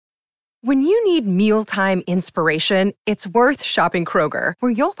When you need mealtime inspiration, it's worth shopping Kroger,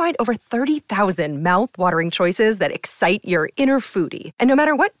 where you'll find over 30,000 mouth-watering choices that excite your inner foodie. And no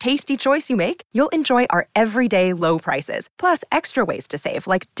matter what tasty choice you make, you'll enjoy our everyday low prices, plus extra ways to save,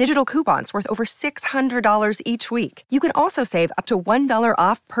 like digital coupons worth over $600 each week. You can also save up to $1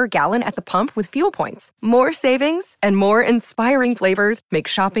 off per gallon at the pump with fuel points. More savings and more inspiring flavors make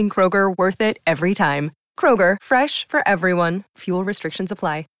shopping Kroger worth it every time. Kroger, fresh for everyone. Fuel restrictions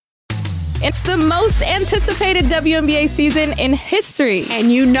apply. It's the most anticipated WNBA season in history.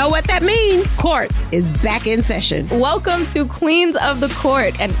 And you know what that means. Court is back in session. Welcome to Queens of the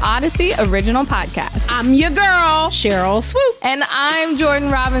Court, an Odyssey original podcast. I'm your girl, Cheryl Swoop. And I'm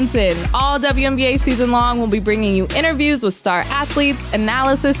Jordan Robinson. All WNBA season long, we'll be bringing you interviews with star athletes,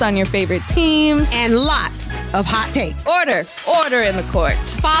 analysis on your favorite teams, and lots of hot takes. Order in the court.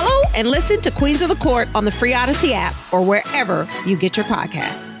 Follow and listen to Queens of the Court on the free Odyssey app or wherever you get your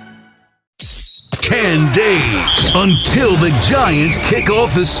podcasts. 10 days until the Giants kick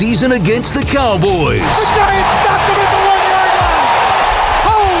off the season against the Cowboys. The Giants stopped him at the 1-yard line.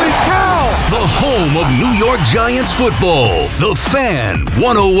 Holy cow! The home of New York Giants football. The Fan,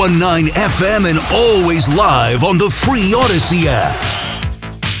 101.9 FM, and always live on the free Odyssey app.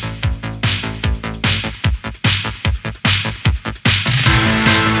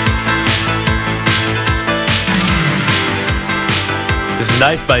 This is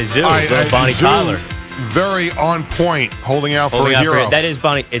nice by Zoo. Bonnie Zoo, Tyler. Very on point, holding out for a hero. That is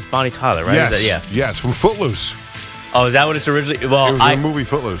Bonnie. It's Bonnie Tyler, right? Yes, yes, from Footloose. Oh, is that what it's originally? Well, it was a movie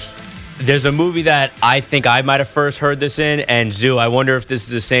Footloose. There's a movie that I think I might have first heard this in, and Zoo, I wonder if this is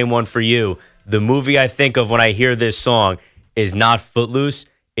the same one for you. The movie I think of when I hear this song is not Footloose,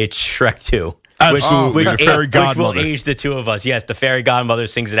 it's Shrek 2. Absolutely, the fairy godmother. Which will age the two of us. Yes, the fairy godmother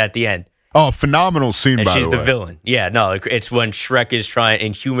sings it at the end. Oh, phenomenal scene, and by the way. And she's the villain. Yeah, no, it's when Shrek is trying,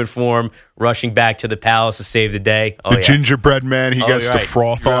 in human form, rushing back to the palace to save the day. The gingerbread man, he gets the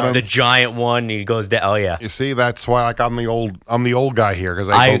froth on him. The giant one, he goes down. Oh, yeah. You see, that's why I'm the old guy here, because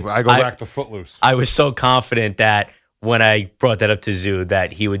I go back to Footloose. I was so confident that when I brought that up to Zoo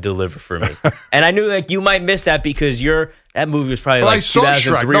that he would deliver for me. And I knew you might miss that because that movie was probably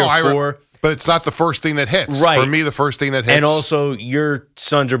 2003 or 4. But it's not the first thing that hits. Right. For me, the first thing that hits. And also, your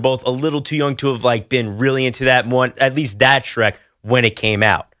sons are both a little too young to have been really into that one, at least that Shrek, when it came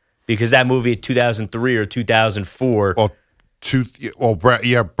out. Because that movie in 2003 or 2004.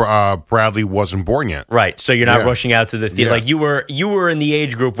 Bradley wasn't born yet. Right. So you're not rushing out to the theater. Yeah. You were in the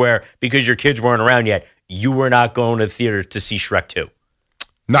age group where, because your kids weren't around yet, you were not going to the theater to see Shrek 2.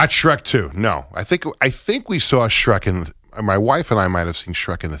 Not Shrek 2, no. I think we saw Shrek in... My wife and I might have seen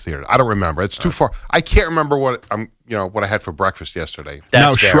Shrek in the theater. I don't remember. It's too far. I can't remember what I had for breakfast yesterday.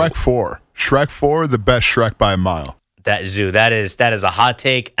 Shrek 4. Shrek 4, the best Shrek by a mile. That is a hot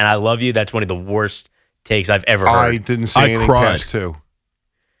take, and I love you. That's one of the worst takes I've ever heard. I didn't say anything past 2.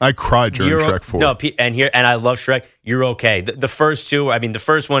 I cried during Shrek 4. No, and I love Shrek. You're okay. The first two, the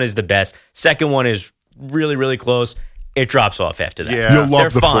first one is the best. Second one is really, really close. It drops off after that. Yeah. You'll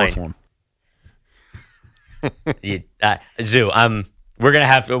love the fourth one. Zoo,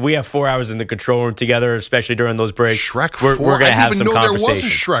 we have 4 hours in the control room together, especially during those breaks. Shrek 4? We're going to have some conversation. There was a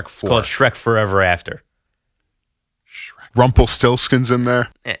Shrek 4. Called Shrek Forever After. Rumpelstiltskin's in there.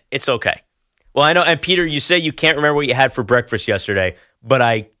 It's okay. Well, I know, and Peter, you say you can't remember what you had for breakfast yesterday, but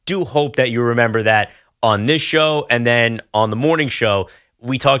I do hope that you remember that on this show and then on the morning show,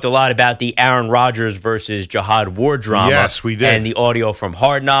 we talked a lot about the Aaron Rodgers versus Jihad Ward drama. Yes, we did. And the audio from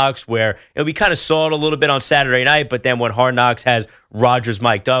Hard Knocks, where we kind of saw it a little bit on Saturday night, but then when Hard Knocks has Rodgers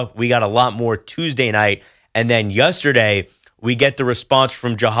mic'd up, we got a lot more Tuesday night. And then yesterday, we get the response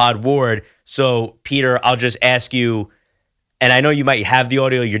from Jihad Ward. So, Peter, I'll just ask you, and I know you might have the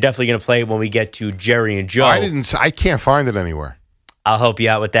audio. You're definitely going to play it when we get to Jerry and Joe. I can't find it anywhere. I'll help you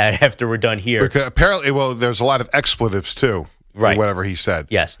out with that after we're done here. Because apparently, there's a lot of expletives, too. Right. Whatever he said.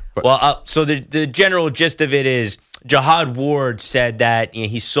 Yes. But, so the general gist of it is Jihad Ward said that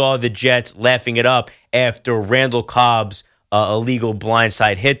he saw the Jets laughing it up after Randall Cobb's illegal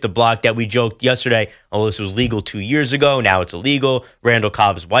blindside hit, the block that we joked yesterday. Oh, this was legal 2 years ago. Now it's illegal. Randall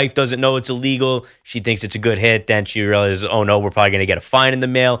Cobb's wife doesn't know it's illegal. She thinks it's a good hit. Then she realizes, oh, no, we're probably going to get a fine in the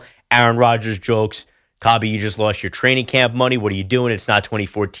mail. Aaron Rodgers jokes, Cobby, you just lost your training camp money. What are you doing? It's not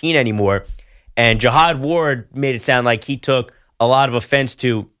 2014 anymore. And Jihad Ward made it sound like he took a lot of offense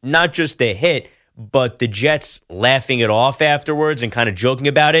to not just the hit, but the Jets laughing it off afterwards and kind of joking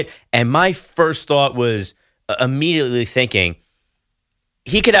about it. And my first thought was immediately thinking,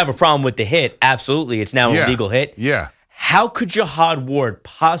 he could have a problem with the hit. Absolutely. It's now an illegal hit. Yeah. How could Jihad Ward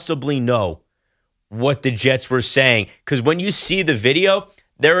possibly know what the Jets were saying? Because when you see the video,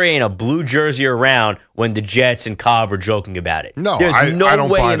 there ain't a blue jersey around when the Jets and Cobb are joking about it. No, there's I don't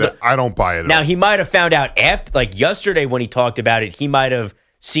way buy in it. I don't buy it. Now, he might have found out after, like yesterday when he talked about it, he might have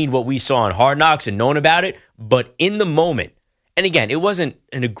seen what we saw on Hard Knocks and known about it. But in the moment, and again, it wasn't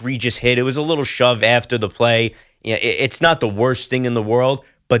an egregious hit. It was a little shove after the play. You know, it's not the worst thing in the world,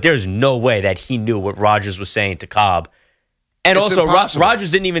 but there's no way that he knew what Rodgers was saying to Cobb. And It's also, impossible.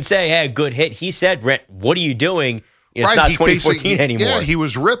 Rodgers didn't even say, hey, good hit. He said, what are you doing? It's Right, not he 2014 basically- anymore. Yeah, he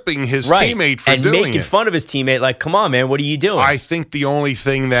was ripping his Right. teammate for and doing making it. fun of his teammate. Like, come on, man, what are you doing? I think the only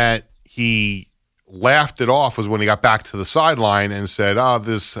thing that he laughed it off was when he got back to the sideline and said,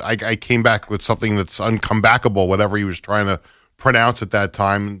 I came back with something that's uncomebackable, whatever he was trying to pronounce at that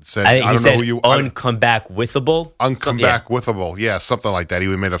time. Said, I think he don't said know who you uncomeback-withable. Uncomeback-withable. Yeah, something like that. He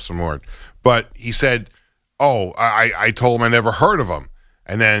made up some word. But he said, I told him I never heard of him.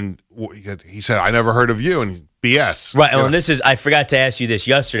 And then he said, I never heard of you, and BS. Right, You know? and this is, I forgot to ask you this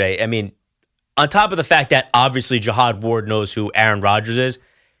yesterday. I mean, on top of the fact that obviously Jihad Ward knows who Aaron Rodgers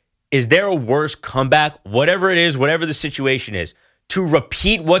is there a worse comeback, whatever it is, whatever the situation is, to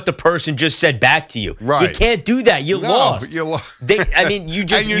repeat what the person just said back to you? Right. You can't do that. You lost. You lost. I mean, you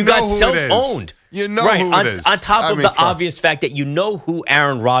And you got know who it self-owned. is. You know right. who on, it is. On top I of mean, the come on. obvious fact that you know who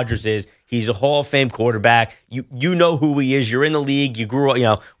Aaron Rodgers is. He's a Hall of Fame quarterback. You know who he is. You're in the league. You grew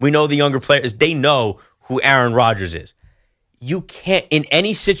up, we know the younger players. They know who Aaron Rodgers is. You can't, in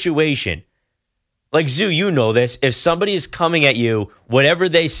any situation, like Zoo, you know this, if somebody is coming at you, whatever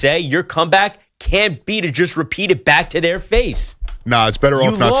they say, your comeback can't be to just repeat it back to their face. Nah, it's better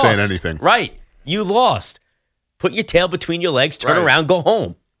off not saying anything. Right. You lost. Put your tail between your legs, turn Right. around, go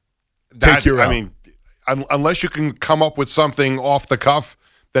home. Take your I L. mean, unless you can come up with something off the cuff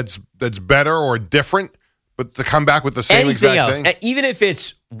that's better or different, but to come back with the same Anything exact else, thing. and even if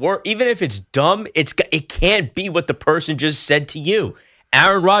it's dumb, it can't be what the person just said to you.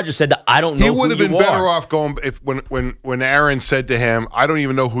 Aaron Rodgers said that I don't know He who would have you been are. better off going when Aaron said to him, "I don't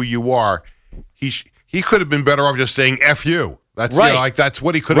even know who you are." He could have been better off just saying "F you." That's Right. that's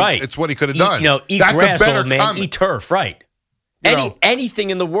what he could have. Right. It's what he could have done. Eat That's grass, a better old man. comment. Eat turf. Right. You know. Anything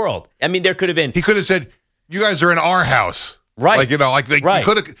in the world. I mean, there could have been. He could have said, "You guys are in our house." Right. Right.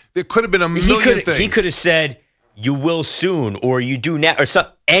 There could have been a million things. He could have said, "You will soon," or "You do now," or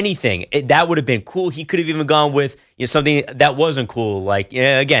anything. That would have been cool. He could have even gone with something that wasn't cool, like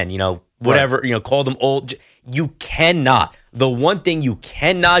again, whatever. Right. Called him old. You cannot. The one thing you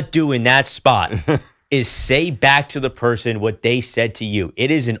cannot do in that spot is say back to the person what they said to you.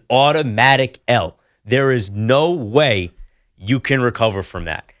 It is an automatic L. There is no way you can recover from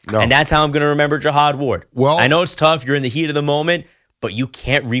that. No. And that's how I'm going to remember Jihad Ward. Well- I know it's tough. You're in the heat of the moment, but you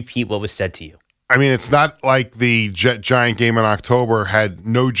can't repeat what was said to you. I mean, it's not like the Giant game in October had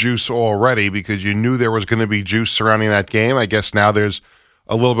no juice already because you knew there was going to be juice surrounding that game. I guess now there's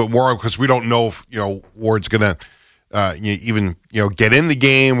a little bit more because we don't know if Ward's going to even get in the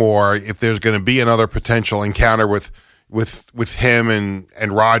game or if there's going to be another potential encounter with him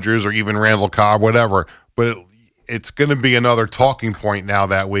and Rodgers or even Randall Cobb, whatever. But it's going to be another talking point now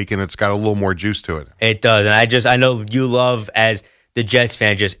that week, and it's got a little more juice to it. It does. And I know you love, as the Jets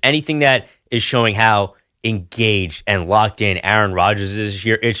fan, just anything that is showing how engaged and locked in Aaron Rodgers is this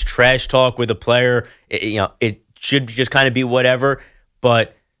year. It's trash talk with a player. It should just kind of be whatever.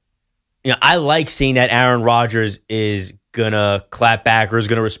 But, I like seeing that Aaron Rodgers is going to clap back or is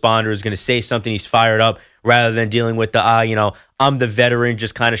going to respond or is going to say something. He's fired up rather than dealing with the, I'm the veteran,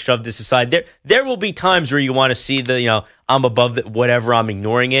 just kind of shove this aside. There will be times where you want to see the, I'm above the whatever, I'm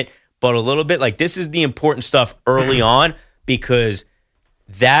ignoring it. But a little bit, like, this is the important stuff early on, because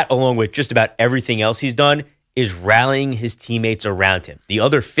that, along with just about everything else he's done, is rallying his teammates around him. The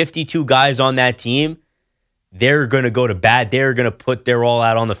other 52 guys on that team, they're going to go to bat. They're going to put their all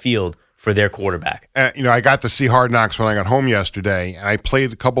out on the field for their quarterback. I got to see Hard Knocks when I got home yesterday, and I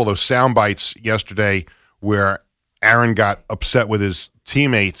played a couple of those sound bites yesterday where Aaron got upset with his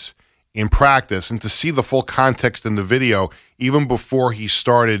teammates in practice, and to see the full context in the video, even before he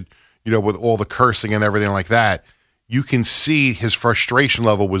started, with all the cursing and everything like that, you can see his frustration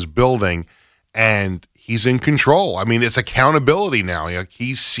level was building, and he's in control. I mean, it's accountability now.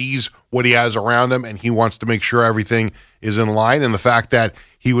 He sees what he has around him, and he wants to make sure everything is in line. And the fact that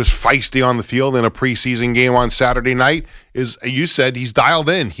he was feisty on the field in a preseason game on Saturday night is, you said, he's dialed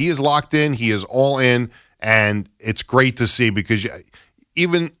in. He is locked in. He is all in, and it's great to see, because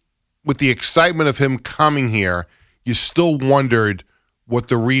even with the excitement of him coming here, you still wondered what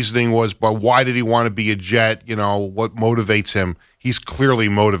the reasoning was, but why did he want to be a Jet? What motivates him? He's clearly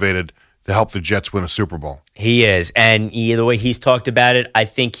motivated to help the Jets win a Super Bowl. He is. And the way he's talked about it, I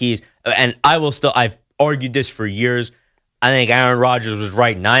think I've argued this for years. I think Aaron Rodgers was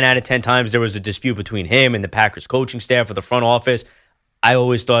right 9 out of 10 times. There was a dispute between him and the Packers coaching staff or the front office. I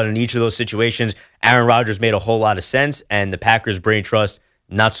always thought in each of those situations, Aaron Rodgers made a whole lot of sense, and the Packers brain trust,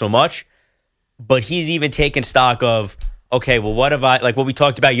 not so much. But he's even taken stock of, okay, well, what have I, like what we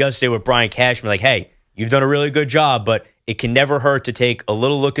talked about yesterday with Brian Cashman, like, hey, you've done a really good job, but it can never hurt to take a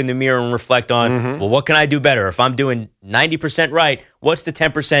little look in the mirror and reflect on, well, what can I do better? If I'm doing 90% right, what's the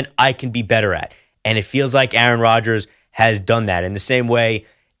 10% I can be better at? And it feels like Aaron Rodgers has done that. In the same way,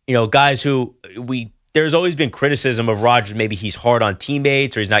 guys who there's always been criticism of Rodgers. Maybe he's hard on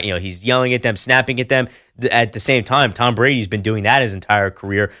teammates, or he's not, he's yelling at them, snapping at them. At the same time, Tom Brady's been doing that his entire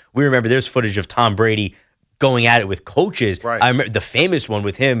career. We remember there's footage of Tom Brady going at it with coaches. Right. I remember the famous one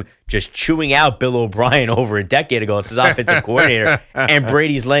with him just chewing out Bill O'Brien over a decade ago. It's his offensive coordinator, and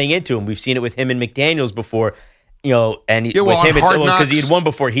Brady's laying into him. We've seen it with him and McDaniels before. And with him, it's because he had won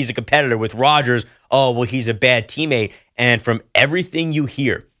before. He's a competitor. With Rodgers, he's a bad teammate. And from everything you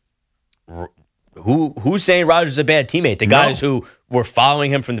hear, who's saying Rodgers is a bad teammate? The guys who were following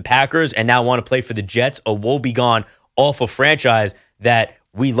him from the Packers and now want to play for the Jets, a woe-begone, awful franchise that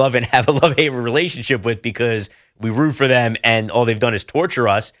we love and have a love-hate relationship with because we root for them and all they've done is torture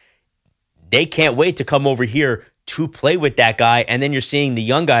us. They can't wait to come over here to play with that guy. And then you're seeing the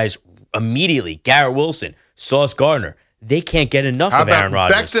young guys immediately, Garrett Wilson, Sauce Gardner. They can't get enough of Aaron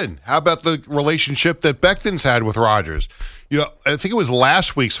Rodgers. Becton? How about the relationship that Becton's had with Rodgers? I think it was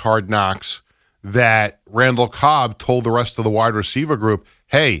last week's Hard Knocks that Randall Cobb told the rest of the wide receiver group,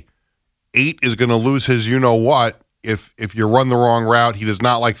 hey, 8 is going to lose his you-know-what if you run the wrong route. He does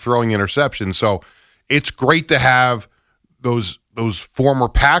not like throwing interceptions. So it's great to have those former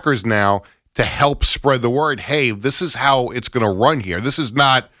Packers now to help spread the word. Hey, this is how it's going to run here. This is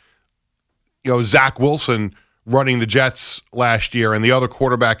not, Zach Wilson running the Jets last year and the other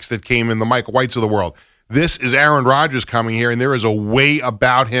quarterbacks that came in, the Mike Whites of the world. This is Aaron Rodgers coming here, and there is a way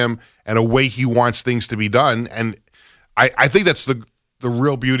about him and a way he wants things to be done. And I think that's the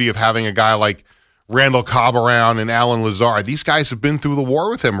real beauty of having a guy like Randall Cobb around and Alan Lazard. These guys have been through the war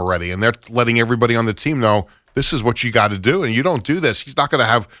with him already, and they're letting everybody on the team know this is what you got to do, and you don't do this, he's not going to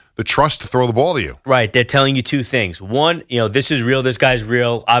have the trust to throw the ball to you. Right. They're telling you two things. One, this is real. This guy's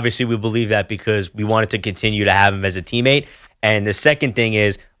real. Obviously, we believe that because we wanted to continue to have him as a teammate. And the second thing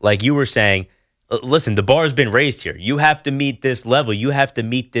is, like you were saying, listen, the bar has been raised here. You have to meet this level. You have to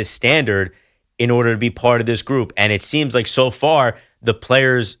meet this standard in order to be part of this group. And it seems like so far the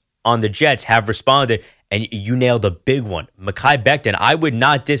players on the Jets have responded, and you nailed a big one. Mekhi Becton, I would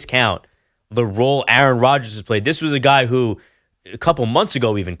not discount the role Aaron Rodgers has played. This was a guy who a couple months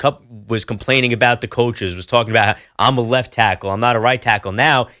ago even was complaining about the coaches, was talking about how I'm a left tackle, I'm not a right tackle.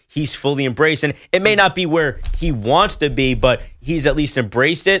 Now he's fully embraced, and it may not be where he wants to be, but he's at least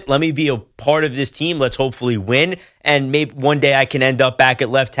embraced it. Let me be a part of this team. Let's hopefully win, and maybe one day I can end up back at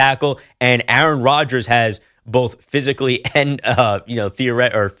left tackle. And Aaron Rodgers has both physically and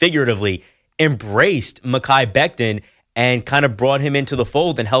figuratively embraced Mekhi Becton and kind of brought him into the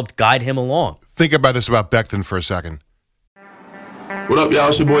fold and helped guide him along. Think about this about Becton for a second. What up, y'all?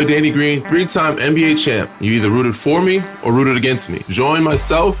 It's your boy Danny Green, 3-time NBA champ. You either rooted for me or rooted against me. Join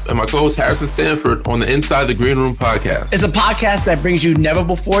myself and my co-host Harrison Sanford on the Inside the Green Room podcast. It's a podcast that brings you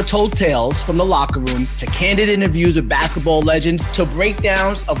never-before-told tales from the locker room to candid interviews with basketball legends to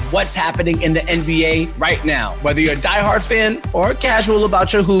breakdowns of what's happening in the NBA right now. Whether you're a diehard fan or casual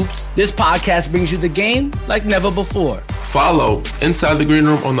about your hoops, this podcast brings you the game like never before. Follow Inside the Green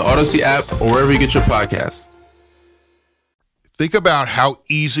Room on the Odyssey app or wherever you get your podcasts. Think about how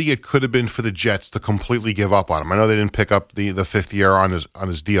easy it could have been for the Jets to completely give up on him. I know they didn't pick up the fifth year on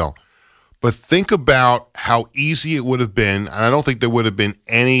his deal, but think about how easy it would have been. And I don't think there would have been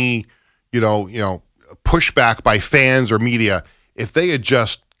any, pushback by fans or media if they had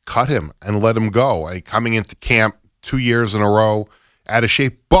just cut him and let him go. Coming into camp 2 years in a row, out of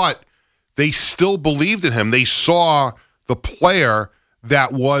shape, but they still believed in him. They saw the player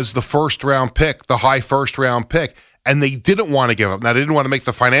that was the first-round pick, the high first-round pick. And they didn't want to give up. Now, they didn't want to make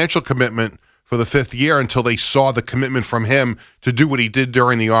the financial commitment for the fifth year until they saw the commitment from him to do what he did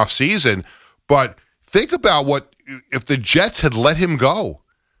during the offseason. But think about what if the Jets had let him go.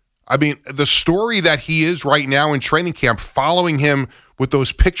 I mean, the story that he is right now in training camp, following him with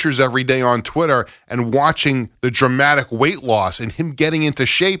those pictures every day on Twitter and watching the dramatic weight loss and him getting into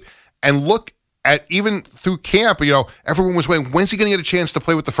shape. And look at even through camp, everyone was waiting, when's he going to get a chance to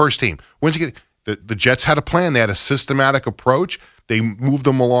play with the first team? When's he going to... The Jets had a plan. They had a systematic approach. They moved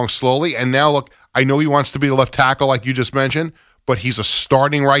them along slowly. And now, look, I know he wants to be a left tackle like you just mentioned, but he's a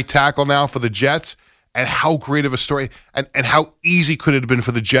starting right tackle now for the Jets. and how great of a story and how easy could it have been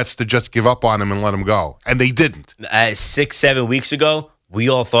for the Jets to just give up on him and let him go. And they didn't. 6-7 weeks ago, we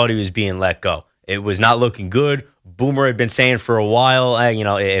all thought he was being let go. It was not looking good. Boomer had been saying for a while,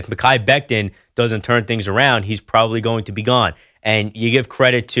 if Mekhi Becton doesn't turn things around, he's probably going to be gone. And you give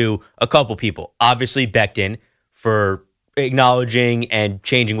credit to a couple people. Obviously, Becton for acknowledging and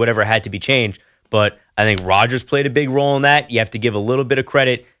changing whatever had to be changed. But I think Rodgers played a big role in that. You have to give a little bit of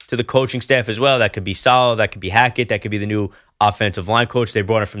credit to the coaching staff as well. That could be Saleh, that could be Hackett, that could be the new offensive line coach. They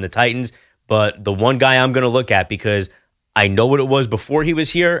brought him from the Titans. But the one guy I'm going to look at, because I know what it was before he was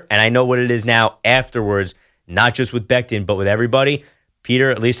here, and I know what it is now afterwards, not just with Becton, but with everybody.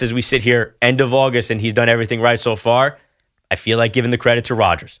 Peter, at least as we sit here, end of August, and he's done everything right so far, I feel like giving the credit to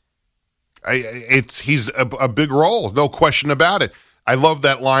Rodgers. He's a big role, no question about it. I love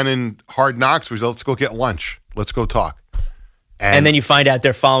that line in Hard Knocks where he's, let's go get lunch. Let's go talk. And then you find out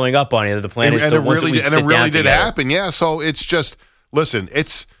they're following up on it. The plan is to once a week sit down together. And it really did happen, yeah. So it's just, listen,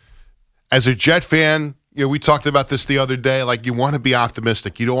 it's, as a Jet fan, we talked about this the other day, like you want to be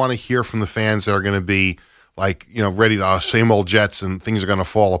optimistic. You don't want to hear from the fans that are going to be like, ready to same old Jets and things are going to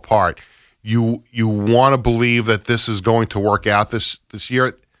fall apart. You want to believe that this is going to work out this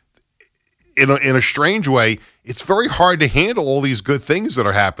year. In a strange way, it's very hard to handle all these good things that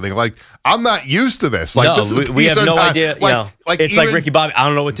are happening. Like, I'm not used to this. Like, we have no idea. It's like Ricky Bobby. I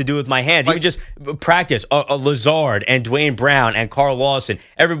don't know what to do with my hands. Even just practice. Lazard and Dwayne Brown and Carl Lawson.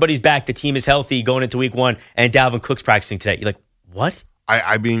 Everybody's back. The team is healthy going into week 1, and Dalvin Cook's practicing today. You're like, what?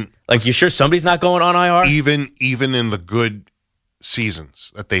 I mean, like, you sure somebody's not going on IR? Even in the good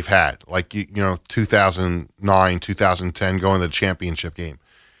seasons that they've had, like 2009, 2010, going to the championship game.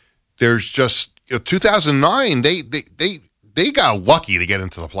 There's just 2009. They got lucky to get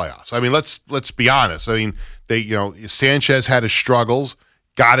into the playoffs. I mean, let's be honest. I mean, Sanchez had his struggles,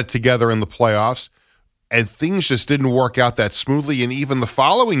 got it together in the playoffs, and things just didn't work out that smoothly. And even the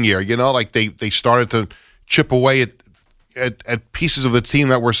following year, like they started to chip away at pieces of the team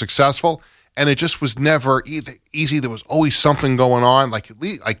that were successful, and it just was never easy. There was always something going on. Like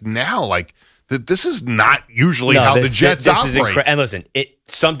now. This is not usually how the Jets operate. And listen,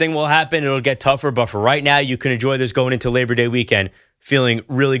 something will happen. It'll get tougher. But for right now, you can enjoy this going into Labor Day weekend, feeling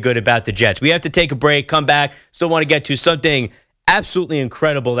really good about the Jets. We have to take a break, come back. Still want to get to something absolutely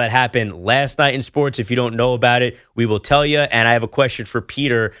incredible that happened last night in sports. If you don't know about it, we will tell you. And I have a question for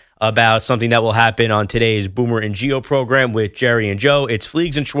Peter about something that will happen on today's Boomer and Geo program with Jerry and Joe. It's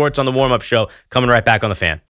Fleegs and Schwartz on the warm-up show. Coming right back on The Fan.